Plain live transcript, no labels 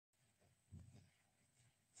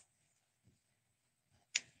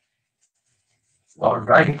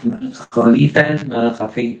Alright, mga kakulitan, mga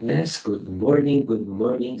ka-fitness, good morning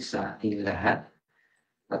sa ating lahat.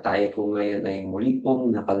 At tayo po ngayon ay muli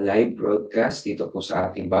pong naka-live broadcast dito po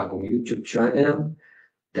sa ating bagong YouTube channel,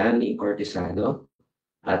 Danny Cortesano.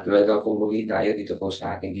 At welcome po muli tayo dito po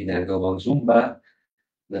sa ating ginagawang Zumba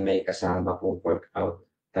na may kasama pong workout.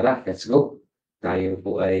 Tara, let's go! Tayo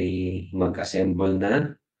po ay mag-assemble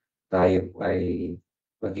na. Tayo po ay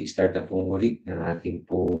mag-start na po muli ng ating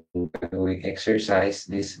po gagawing exercise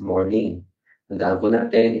this morning. Tandaan po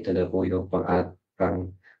natin, ito na po yung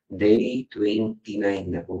pang day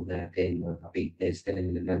 29 na po natin, mga ka-fitness. Day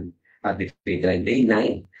 9.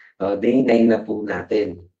 Day 9 na po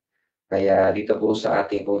natin. Kaya dito po sa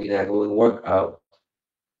ating po ginagawang workout,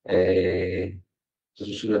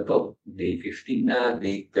 susunod po, day 15 na,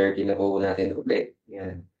 day 30 na po natin ulit.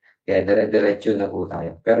 Yan. Kaya dire-diretso na po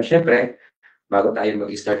tayo. Pero syempre, bago tayo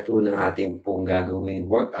mag-start po ng ating pong gagawing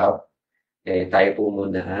workout, tayo po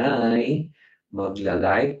muna ay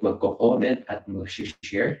magla-like, magko-comment at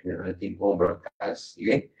mag-share ng ating pong broadcast.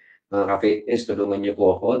 Sige, mga ka-fitness, tulungan niyo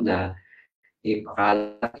po ako na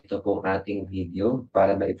ipakalat ito pong ating video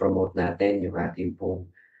para ma-promote natin yung ating pong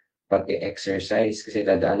pag-exercise. Kasi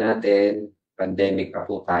tandaan natin, pandemic pa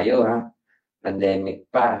po tayo ha. Pandemic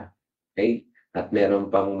pa. Okay? At meron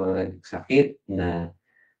pang mga sakit na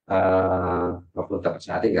mapunta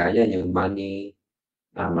sa atin, gaya yung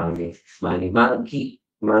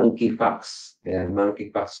monkeypox. Kaya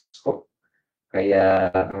monkeypox po.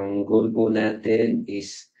 Kaya ang goal po natin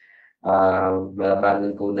is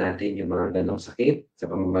malabanan po natin yung mga ganong sakit sa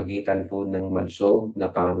pamamagitan po ng malusog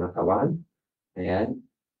na pangangatawan. Ayan.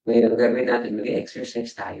 Ngayon, gagawin natin,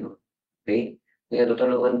 mag-exercise tayo. Okay? Ngayon,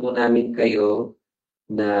 tutulungan po namin kayo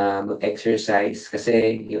na mag-exercise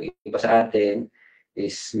kasi yung iba sa atin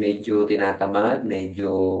is medyo tinatamad,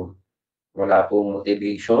 medyo wala pong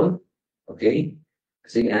motivation. Okay?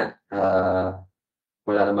 Kasi nga,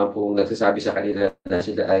 wala naman pong nagsasabi sa kanila na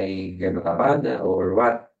sila ay gano'n kabana or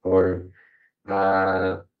what, or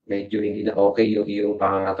medyo hindi na okay yung iyong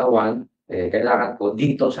pangangatawan, kailangan po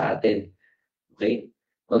dito sa atin. Okay?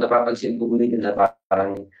 Kung napapansin po ninyo na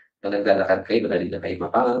parang pag naglalakad kayo, madali na kayo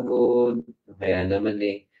mapagod. Kaya naman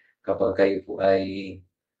kapag kayo po ay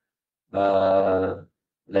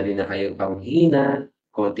madali na kayo panghina,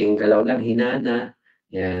 konting galaw lang, hinana.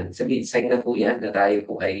 Yan. Sign na po yan na tayo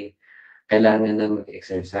po ay kailangan na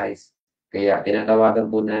mag-exercise. Kaya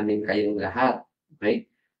tinatawagan po namin kayong lahat.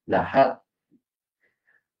 Okay? Lahat.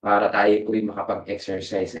 Para tayo po ay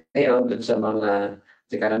makapag-exercise. Ngayon, dun sa mga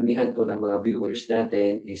kasi karamihan po ng mga viewers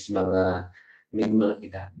natin is may mga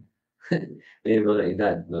edad. May mga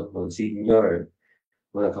edad, no? Mga senior,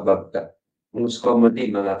 most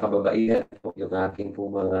commonly, mga kababaihan po yung aking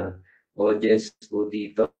po mga audience po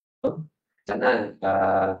dito. Sana,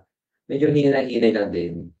 medyo hinay-hinay lang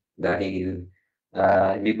din dahil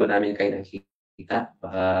hindi po namin kayo nakikita.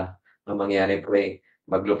 Baka ang mangyari po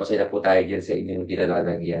maglupa sila po tayo dyan sa inyong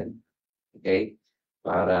kinalalagyan. Okay?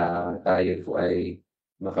 Para tayo po ay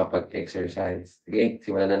makapag-exercise. Sige,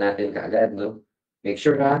 simulan na natin kaagad, no? Make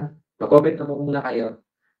sure mag-comment na po muna kayo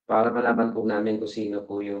para malaman po namin kung sino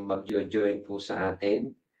po yung mag-join po sa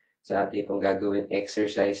atin sa ating pong gagawin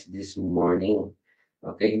exercise this morning.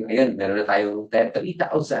 Okay, ngayon, meron na tayong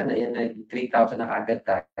 3,000. Ayan, 3,000 na kaagad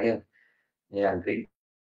tayo. Ayan,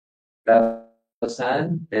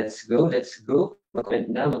 3,000. Let's go, let's go.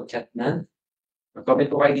 Mag-comment na, mag-chat na. Mag-comment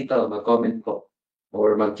po kayo dito, mag-comment po.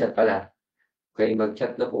 Or mag-chat pala. Okay,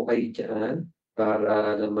 mag-chat na po kayo dyan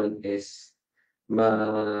para naman is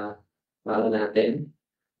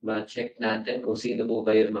ma-check natin kung sino po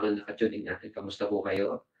kayo mga nakatuning natin. Kamusta po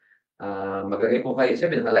kayo? Maglagay po kayo,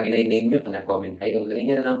 sabi nakalagay na yung name nyo, na-comment kayo. Lagay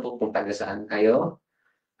nyo na lang po kung taga saan kayo.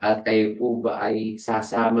 At kayo po ba ay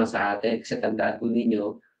sasama sa atin? Kasi tandaan po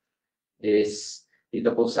ninyo is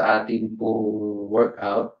dito po sa ating pong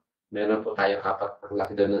workout, meron po tayong 4 ang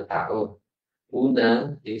laki doon ng tao.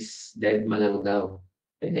 Una is dead man lang daw.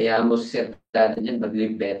 Kaya mo si Sir dati niyan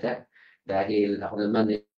mag-live better. Dahil ako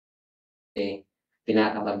naman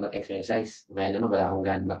tinatamad mag-exercise. Ngayon naman wala akong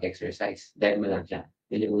gana mag-exercise. Dead man lang siya.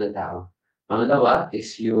 Yun yung unang tao. Pangalawa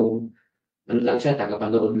is yung lang siya,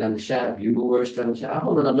 tagapanood lang siya, viewers lang siya.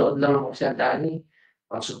 Ako, nanonood lang ako siya dati.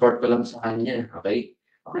 Pag-support ko lang sa kanya. Okay?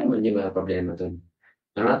 Okay man yung mga problema dun.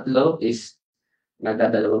 Pangatlo is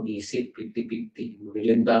nagdadalawang isip, 50-50.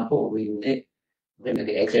 Million ba ako o hindi? Okay,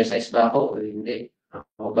 nag-exercise ba ako o hindi?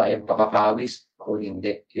 Ako ba ay papapawis o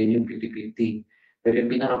hindi? Yun yung 50-50. Pero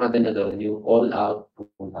yung pinakamaganda doon, yung all out,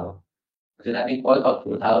 full out. Kasi natin all out,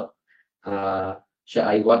 full out,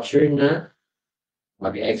 siya ay watcher na,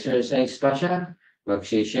 mag-exercise pa siya,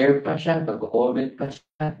 mag-share pa siya, mag-comment pa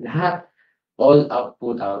siya, lahat. all out,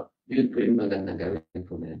 full out, yun po yung magandang gawin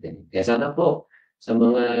po natin. Kaya sana po sa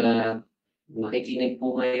mga nakikinig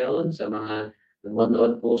po ngayon, sa mga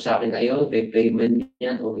nanonood po sa akin ngayon, replay man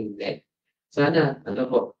yan o hindi. Sana, ano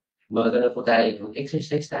po, magano po tayo,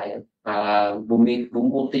 mag-exercise tayo para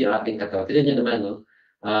bumuti yung ating katawan. Tignan niyo naman, no?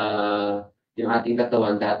 Yung ating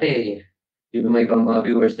katawan dati, yung may ibang mga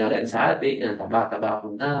viewers natin sabi, na taba-taba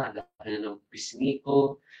ko na, laki na ng pisngi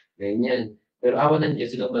ko, ganyan. Pero awa ng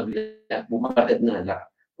Diyos, sila mabila, bumakad na,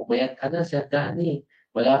 pumayat ka na, Sir Danny,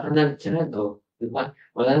 wala ka ng tiyan, o, di ba?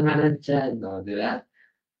 Wala nga ng tiyan, o, di ba?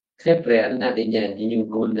 Siyempre, ano natin yan, yun yung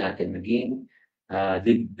goal natin, maging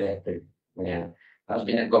live better. Ayan. Tapos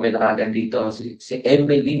may nag-comment na kagad dito, si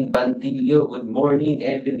Emeline Bantillo. Good morning,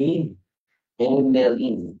 Emeline.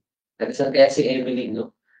 Emeline. Nagsasabi kaya si Emeline,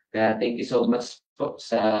 no? Kaya thank you so much po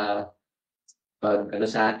sa pag-ano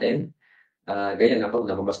sa atin. Ganyan ako,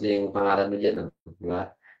 lumabas na yung pangalan mo diyan, no? Di ba?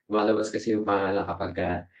 Lumalabas kasi yung pangalan kapag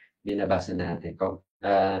binabasa natin.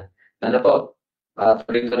 Sana po,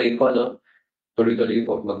 tuloy-tuloy po, no? Tuloy-tuloy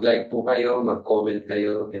po, mag-like po kayo, mag-comment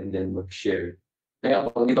kayo, and then mag-share. Kaya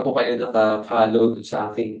kung hindi pa po kayo naka-follow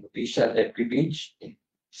sa aking official FB page,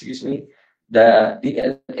 excuse me, the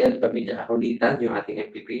DLL Pamilya Kakulitan, yung ating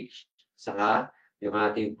FB page, saka yung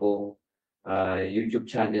ating pong YouTube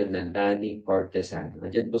channel na Danny Cortesan.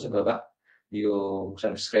 Nandiyan po sa baba yung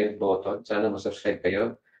subscribe button. Sana mag-subscribe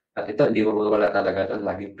kayo. At ito, hindi mo mawala talaga ito,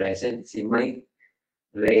 laging present. Si Mike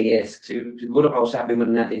Reyes. Siguro kausapin mo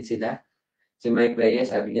natin sila. Si Mike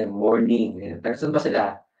Reyes, sabi niya, morning. Taga saan ba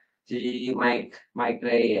sila? Si Mike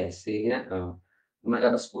Reyes. Sige nga,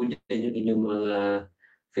 lumalabas po dyan yung inyong mga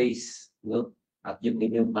face, no? At yung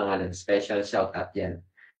inyong pangalan. Special shout out yan.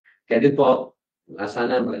 Kaya din po,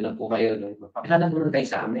 sana maganda po kayo, no? Magpakilala muna kayo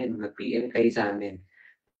sa amin. Mag-PM kayo sa amin.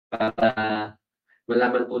 Para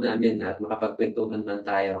malaman po namin at makapagkwentuhan man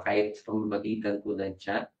tayo kahit sa pamamagitan po ng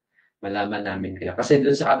chat, malaman namin kayo. Kasi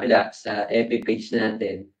doon sa kabila, sa FB page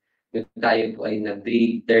natin, yung tayo po ay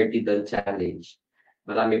nag-3:30 doon challenge.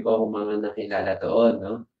 Marami po akong mga nakilala doon,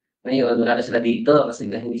 no? Ngayon, wala na sila dito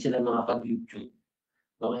kasi hindi sila makapag-YouTube.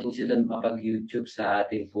 Hindi sila makapag-YouTube sa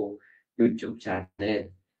ating pong YouTube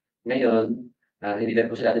channel. Ngayon, hindi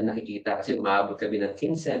na po sila natin nakikita kasi umabot kami ng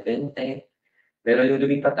 15, 20. Pero yung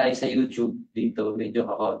lumipat tayo sa YouTube, dito medyo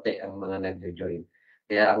kakaunti ang mga nagjo-join.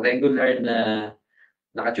 Kaya ang regular na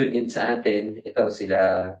naka-tune in sa atin, ito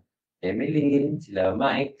sila Emeline, sila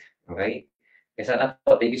Mike, okay? Kaya sana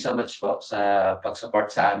po, thank you so much po sa pag-support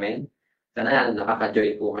sa amin. Sana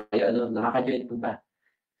nakaka-join po kayo. Ano, nakaka-join po ba?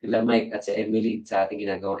 Sila Mike at si Emily sa ating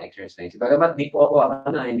ginagawang exercise. Bagamat di po ako,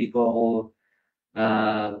 hindi po ako,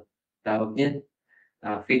 tawag niyan,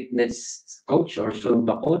 fitness coach or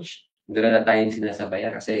Zumba coach. Hindi na tayong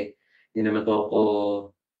sinasabayan kasi hindi naman po ako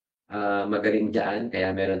magaling dyan,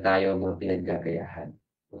 kaya meron tayo mga pinaggagayahan.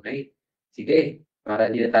 Okay? Sige, para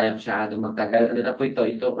hindi na tayo masyadong magtagal. Ano na po ito?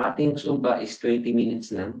 Ito, ating Zumba is 20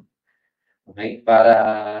 minutes lang. Okay? Para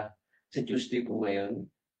sa Tuesday po ngayon,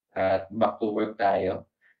 at back to work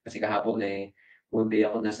tayo. Kasi kahapon one day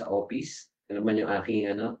ako nasa office. Ano naman yung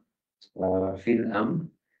aking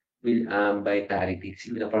PhilAm Vitality.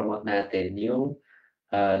 Kasi pinapromote natin yung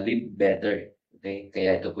Live Better. Okay?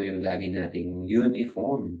 Kaya ito po yung lagi nating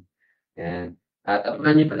uniform. Yan. At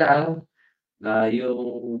abangan niyo pala yung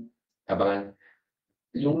abangan.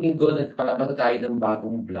 Yung linggo nagpapalo tayo ng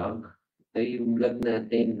bagong vlog. Ay yung vlog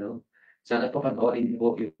natin, no? Sana po panoorin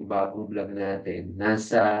po yung bagong vlog natin.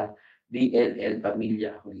 Nasa DLL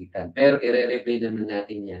Pamilya Kulitan. Pero i-replay naman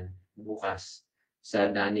natin yan bukas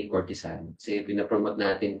sa Danny Cortesan. Kasi pinapromote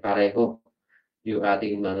natin pareho yung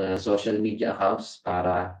ating mga social media accounts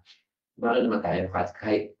para naman tayo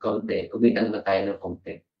kahit konti. Kumita naman tayo ng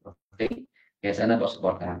konti. Okay? Kaya sana po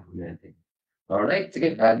supportahan po natin. Alright,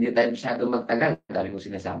 sige, hindi tayo masyadong magtagal. Dami kong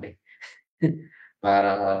sinasabi.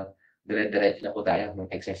 Para dire-diretso na po tayo,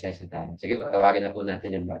 mag-exercise na tayo. Sige, tawagin na po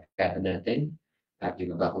natin yung barkada natin. At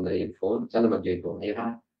yung ba kung na yung phone, sana mag-join po kayo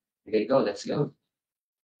ha. Okay, go, let's go.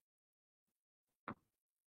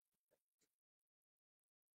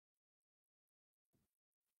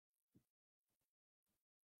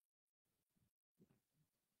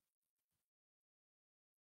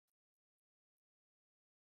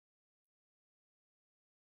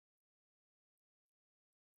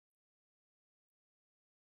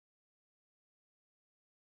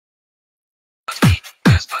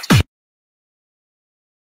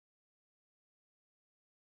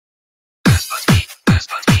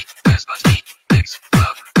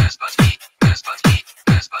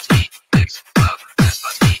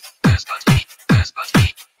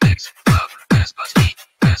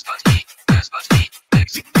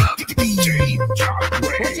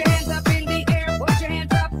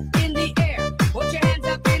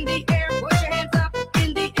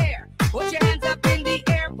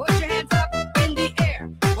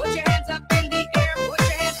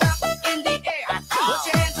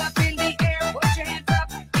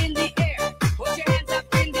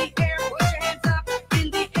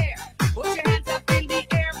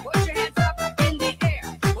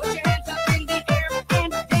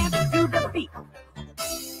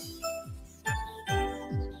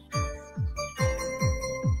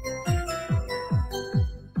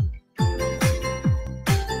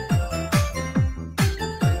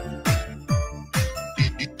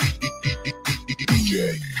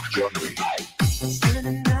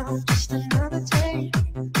 Standing now, just another day.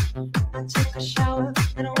 I took a shower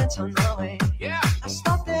and I went on my way. I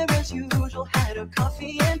stopped there as usual, had a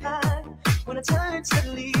coffee and pie. When I turned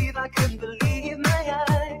to leave, I couldn't believe my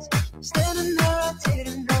eyes. Standing there, I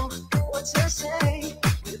didn't know what to say.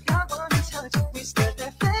 Without one touch, we stood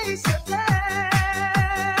there face to face.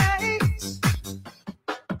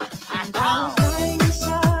 And I was lying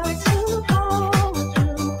inside to hold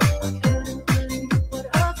you. I couldn't believe what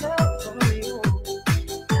I felt for you.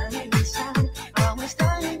 Dying inside, I was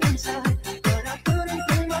dying inside, but I couldn't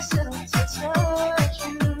bring myself to touch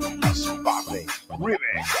you.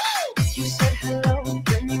 You said hello,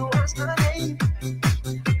 then you asked my name.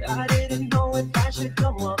 I didn't know if I should go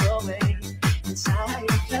all the way. Inside,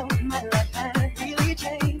 I felt my life had really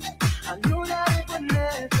changed. I knew that it would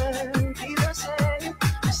never be the same.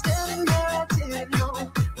 Standing there, I didn't know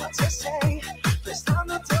what to say. First time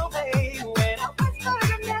looked away when I whispered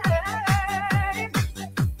your name.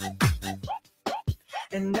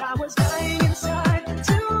 And I was dying inside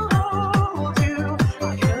to hold you.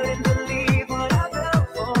 I couldn't believe what I felt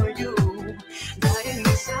for you. Dying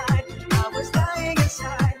inside, I was dying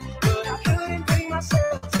inside, but I couldn't bring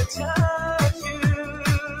myself to touch you.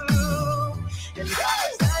 And I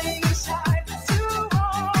was dying inside to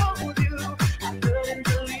hold you. I couldn't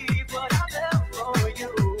believe what I felt for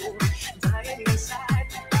you. Dying inside,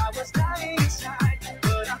 I was dying inside,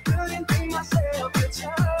 but I couldn't bring myself to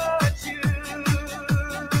touch you.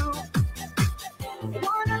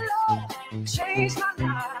 One alone changed my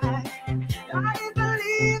life. I didn't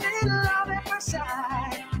believe in love at first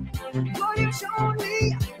sight. But you showed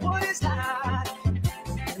me what it's like.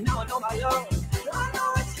 And now I know my love. I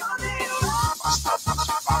know it's coming around. I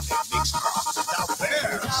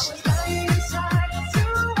was dying inside to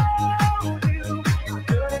hold you. I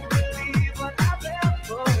couldn't believe what I felt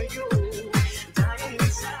for you. Dying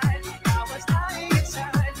inside, I was dying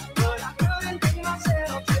inside, but I couldn't bring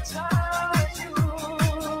myself to touch you.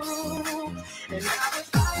 And I was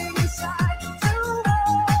dying inside to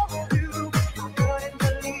hold you. I couldn't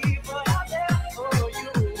believe what I felt for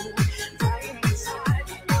you. Dying inside,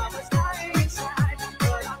 I was dying inside,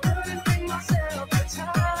 but I couldn't bring myself to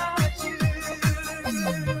touch you.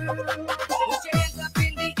 Put your hands up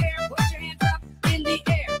in the air, put your hands up in the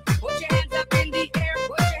air, put your hands up in the air,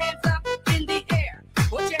 put your hands up in the air,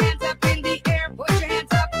 put your hands up in the air, put your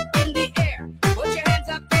hands up in the air, put your hands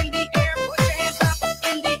up in the air, put your hands up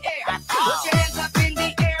in the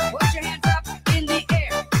air, put your hands up in the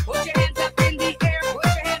air, put your hands up in the air,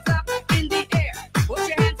 put your hands up in the air, put your hands up in the air, put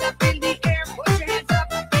your hands up in the air, put your hands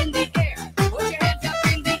up in the air, put your hands up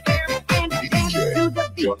in the air, and dance to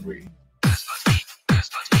the beat.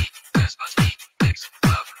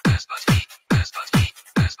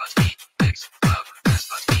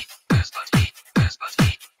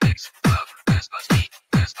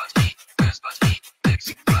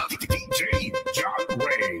 DJ John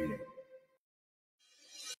Ray.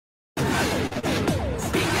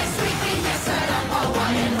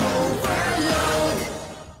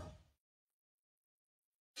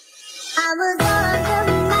 I was on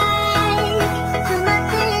the mic, do my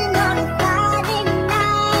thing on a Friday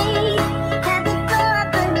night. Had the floor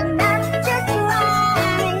burning up just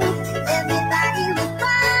right. Everybody was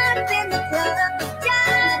bumping, the club was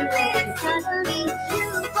jumping. Suddenly you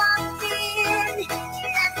walked in.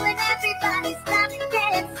 That's when everybody stopped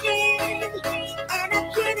dancing, and I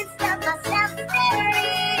couldn't stop myself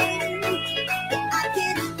staring. I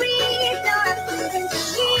couldn't breathe, no, I couldn't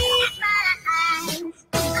believe my eyes.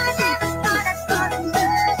 I never thought I'd fall in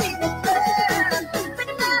love in the club, but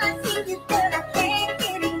now I see you, girl, I can't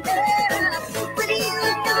get enough. With you,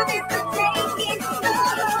 I know this will take it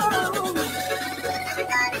slow.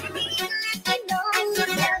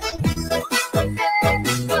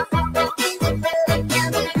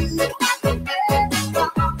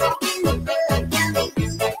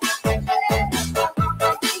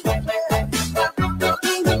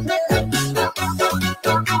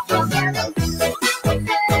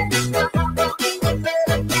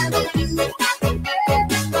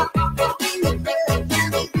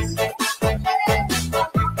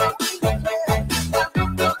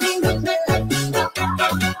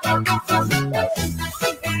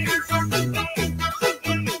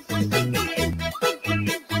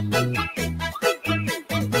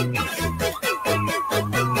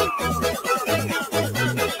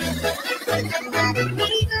 Everybody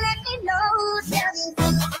need to let me know.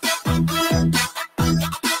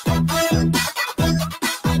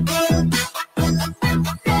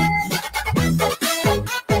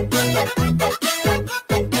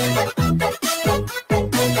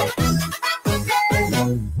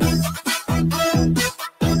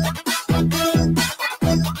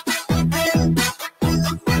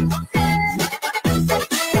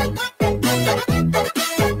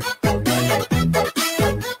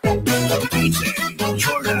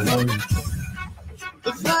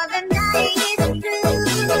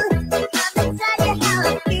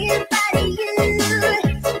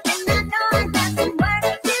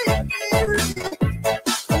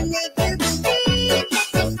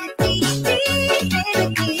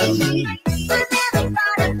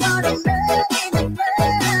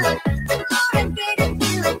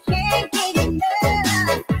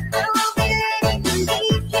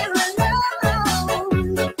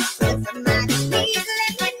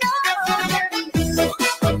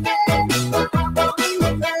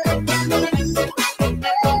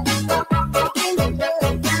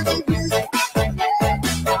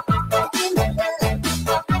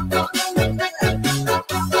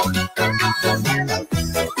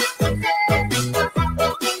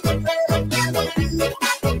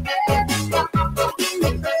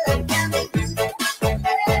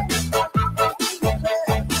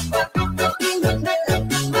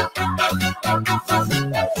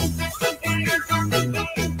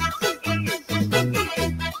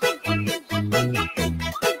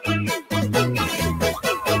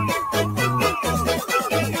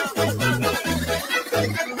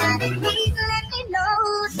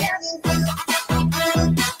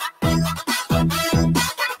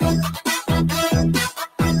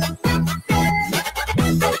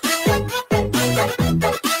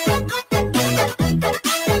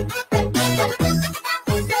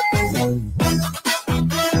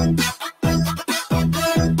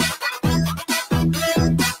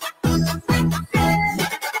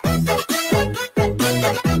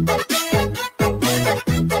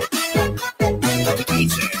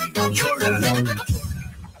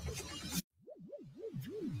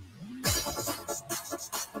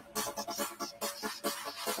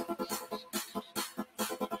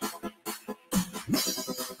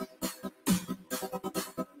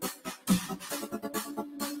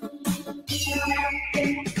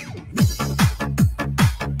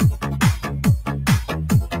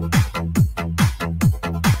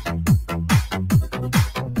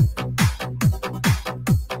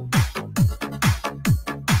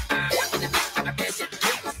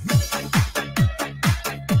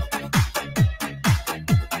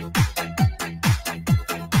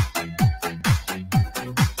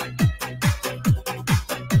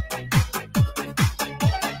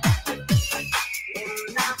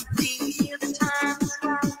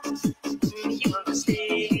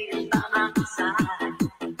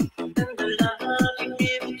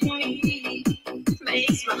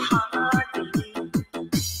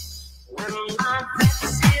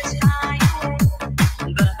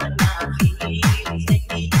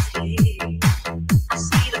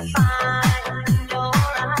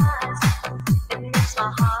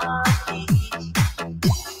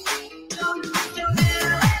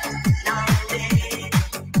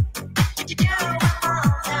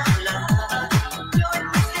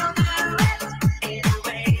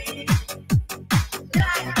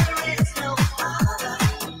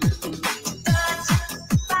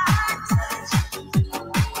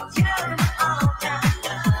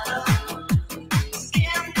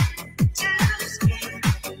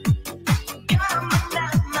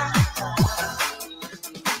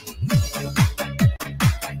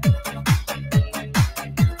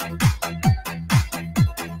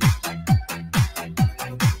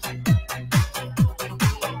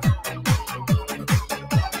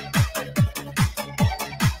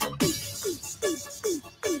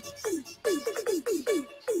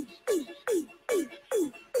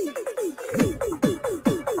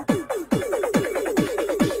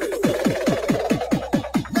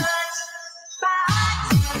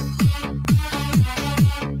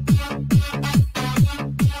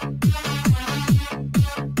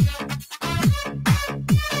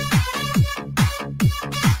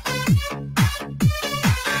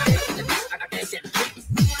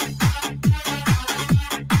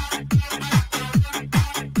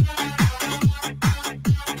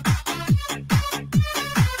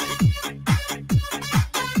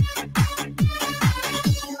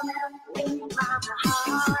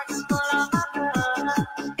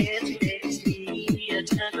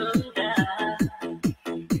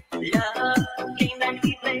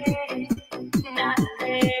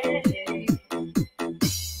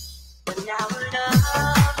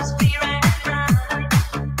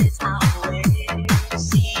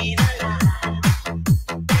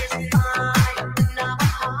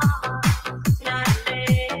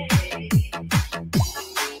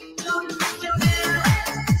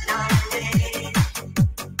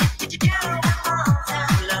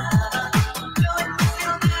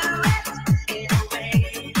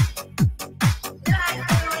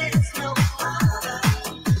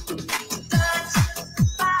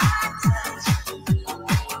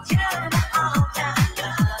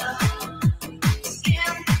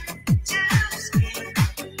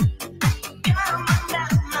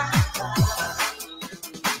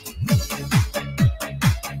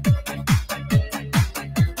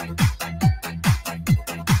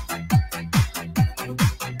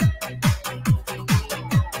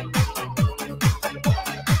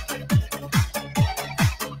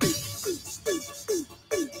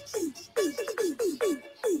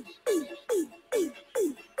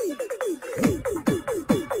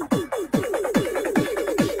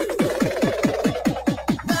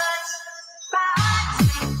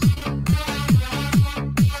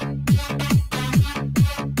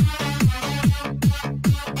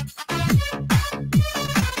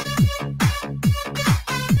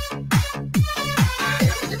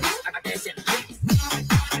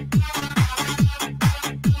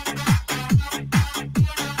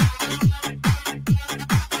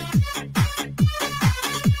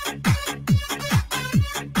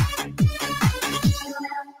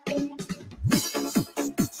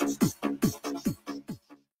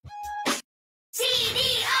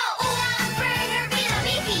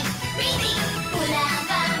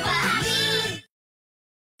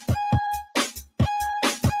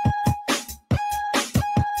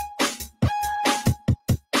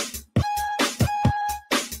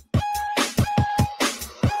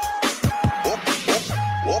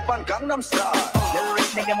 Gangnam Style.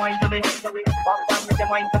 Make them wine to me, walk down, make them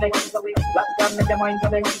wine to me, rock down, make them wine to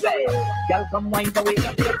me, girl come wine to me.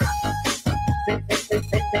 Sit,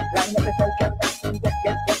 line up yourself, get,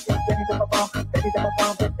 ready to perform, ready to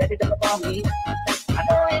perform, ready to perform. I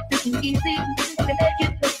know it isn't easy, to make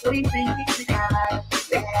it look so easy.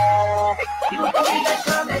 Yeah, you are coming like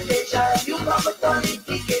commendation, you come with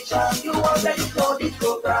qualification, you already know the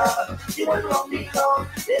program. You don't wrong the code,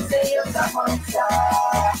 they say you're a monster.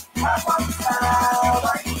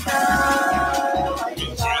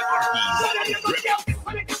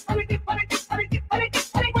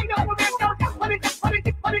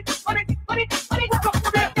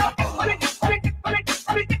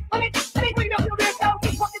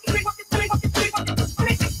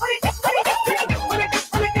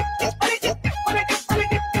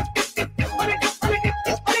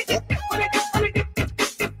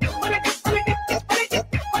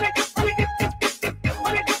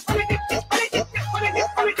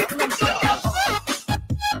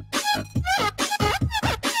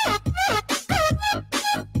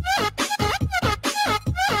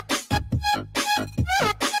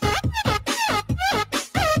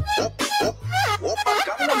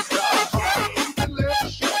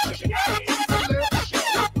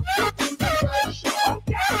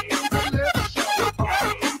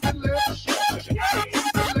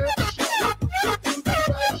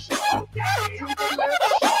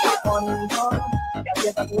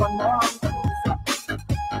 one more.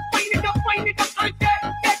 Wind it up, I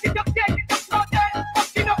said. Get it up, not dead.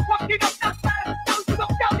 Walk it up, not bad.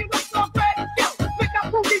 Down it up, not red. Yo, with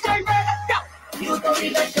that booty, I red. Yo. You don't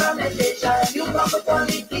need a commendation, you come with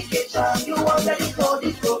qualification, you already know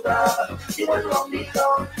the program. You were wrong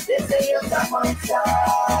because they say you're a monster, a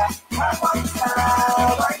monster,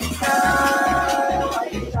 monster,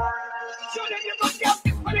 monster. Show them you got yo.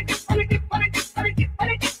 Politics. Wind up,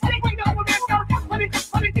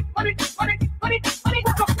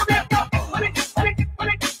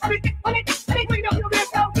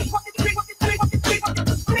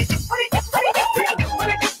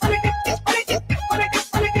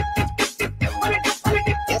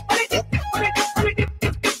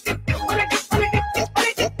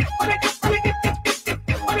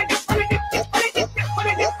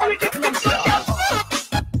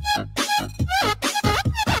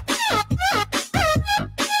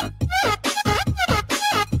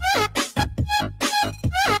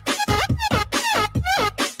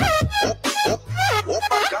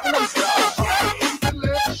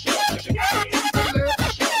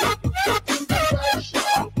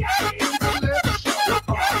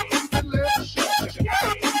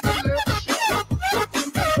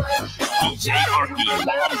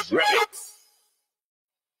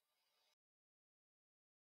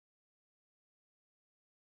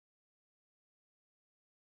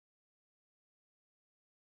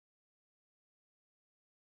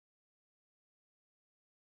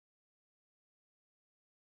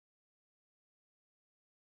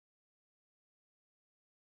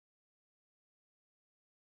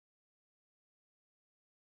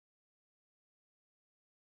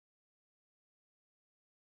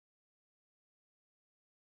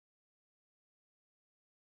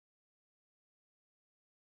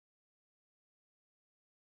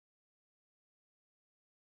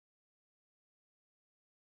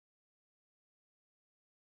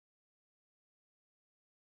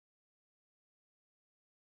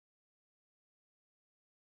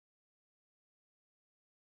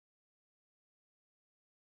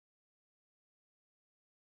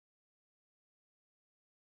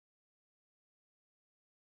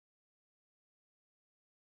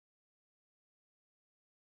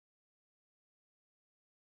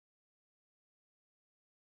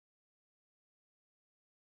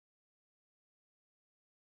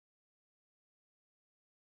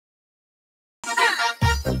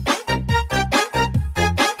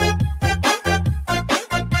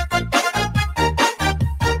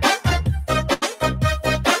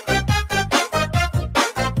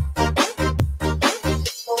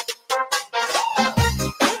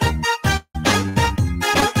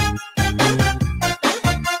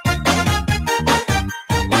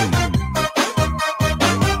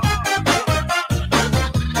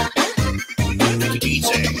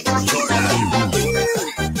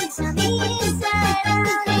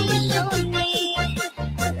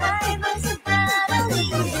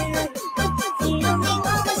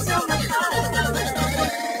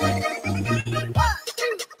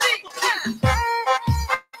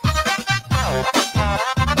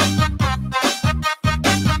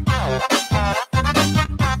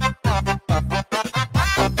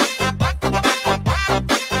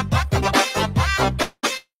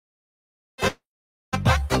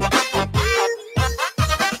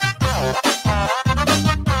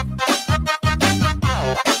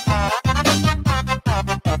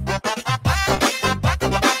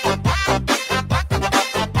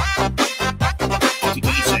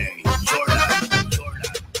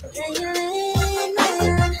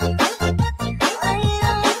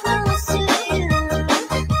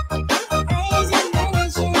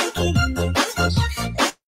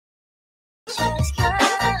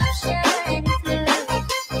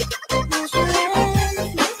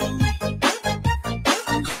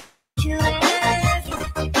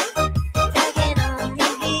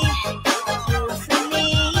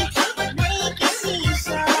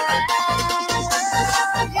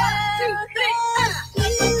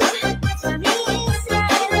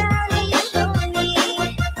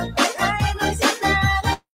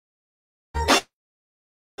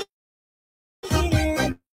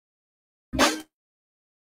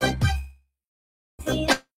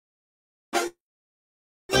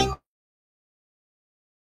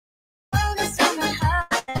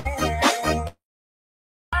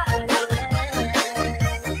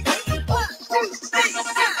 Politics.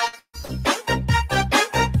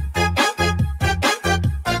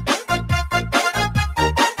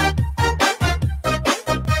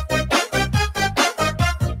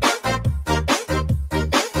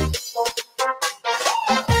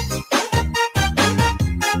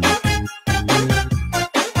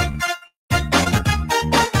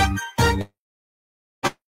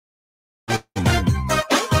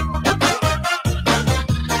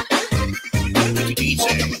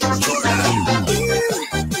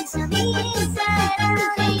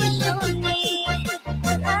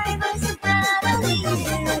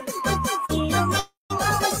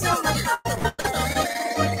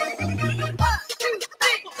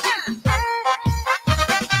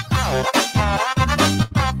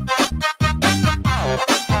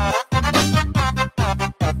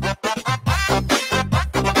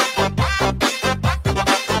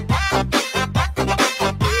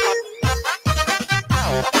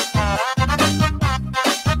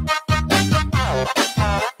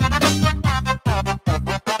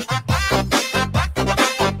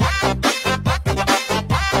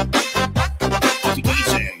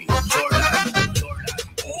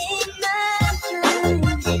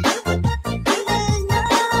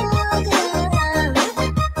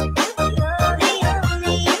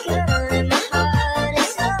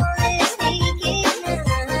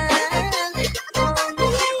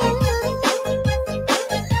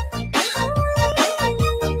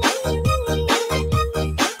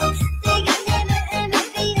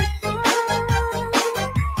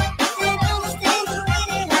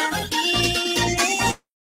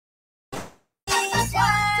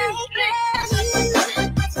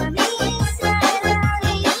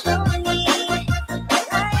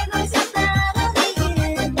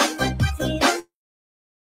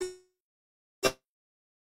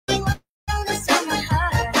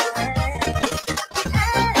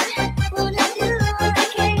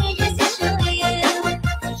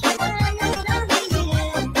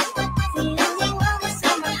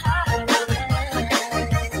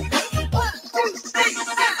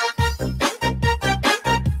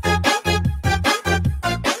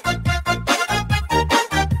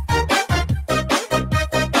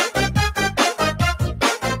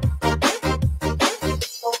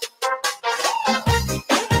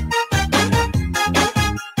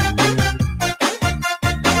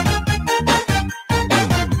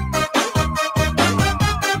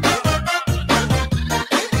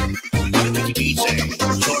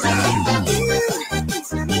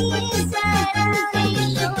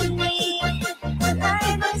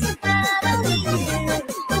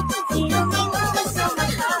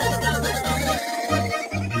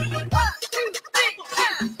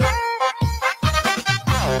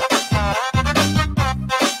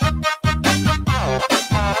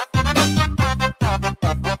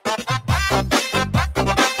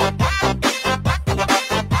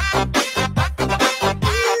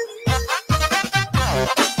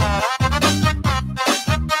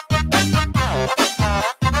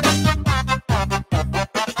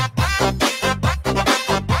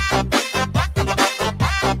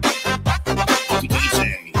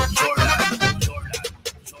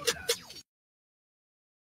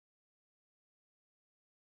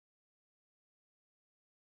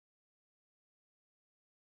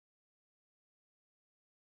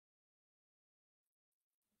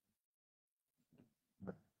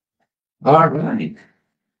 Alright.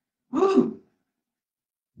 Woo!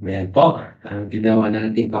 Ayan po, ang ginawa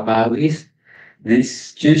nating papawis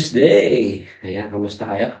this Tuesday. Ayan, kamusta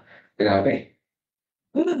kayo? Grabe.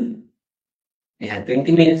 Woo! Ayan,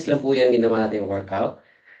 20 minutes lang po yan ginawa nating workout.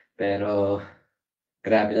 Pero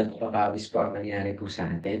grabe na papawis po ang nangyari po sa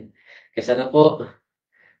atin. Kaya sana po,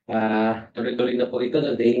 tuloy-tuloy na po ito.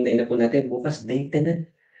 No? Day 9 na po natin. Bukas day 10 na.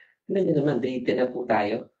 Ano nyo naman, day 10 na po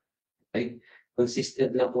tayo. Okay?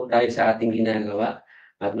 Consistent lang po tayo sa ating ginagawa.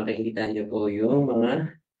 At makikita nyo po yung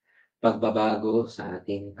mga pagbabago sa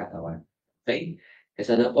ating katawan. Okay? Kaya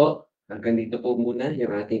sana po, hanggang dito po muna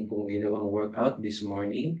yung ating pong ginawang workout this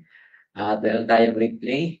morning. At meron tayong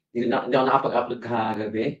replay. Hindi ako nakapag-upload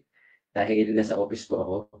kagabi dahil nasa office po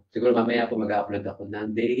ako. Siguro mamaya po mag-upload ako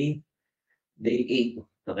ng day 8.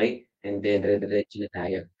 Okay? And then, dire-diretso na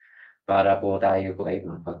tayo para po tayo po ay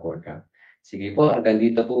makapag-workout. Sige po, hanggang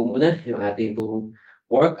dito po muna yung ating pong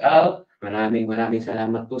workout. Maraming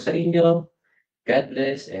salamat po sa inyo. God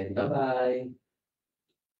bless and bye-bye.